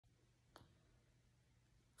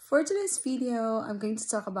For today's video, I'm going to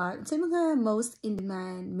talk about sa mga most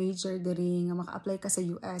in-demand major diri nga maka-apply ka sa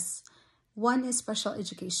US. One is special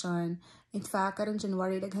education. In fact, karong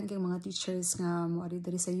January, daghan kay mga teachers nga moari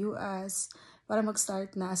diri sa US para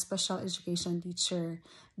mag-start na as special education teacher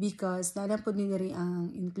because nanapod ni diri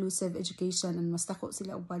ang inclusive education and mas dako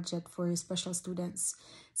sila og budget for special students.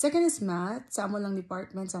 Second is math. Sa amo lang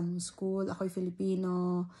department sa among school, ako'y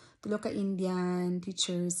Filipino, tulo ka Indian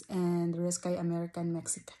teachers, and the rest kay American,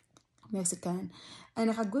 Mexican.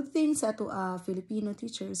 And a good thing sa ato Filipino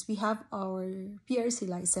teachers, we have our PRC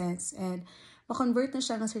license and ma-convert na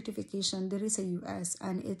siya ng certification diri sa US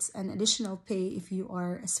and it's an additional pay if you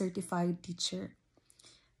are a certified teacher.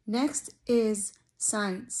 Next is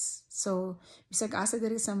science. So, bisag asa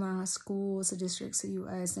diri sa mga school sa district sa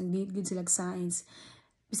US, nag-need gid sila science.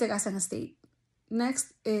 Bisag asa nga state.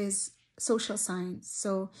 Next is social science.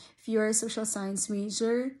 So, if you're a social science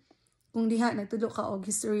major, kung diha nagtudlo ka og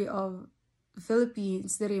history of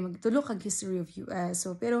Philippines, diri magtudlo kag history of US.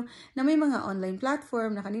 So pero na may mga online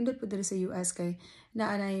platform na kanindot po diri sa US kay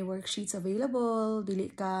naa nay worksheets available,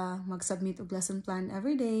 dili ka mag-submit og lesson plan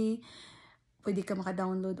every day. Pwede ka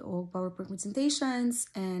maka-download og PowerPoint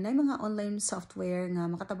presentations and may mga online software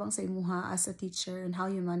nga makatabang sa imuha as a teacher and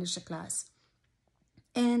how you manage the class.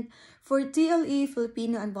 And for TLE,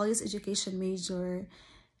 Filipino and Values Education major,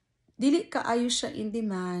 dili kaayo siya in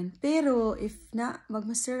demand, pero if na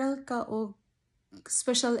magmasteral ka o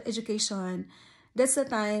special education, that's the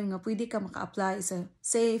time nga pwede ka maka-apply sa,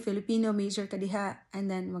 say, Filipino major ka diha, and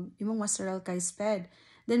then imong masteral kay SPED.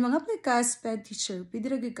 Then mag-apply ka SPED teacher,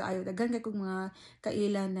 pwede rin kaayo. Daghan kay kung mga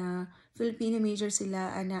kaila na Filipino major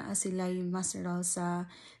sila, ana sila yung masteral sa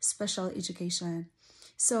special education.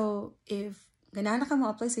 So, if ganahan ka mo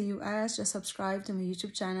apply sa US, just subscribe to my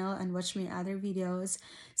YouTube channel and watch my other videos.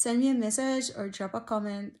 Send me a message or drop a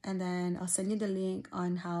comment and then I'll send you the link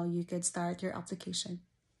on how you could start your application.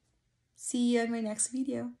 See you in my next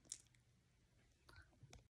video.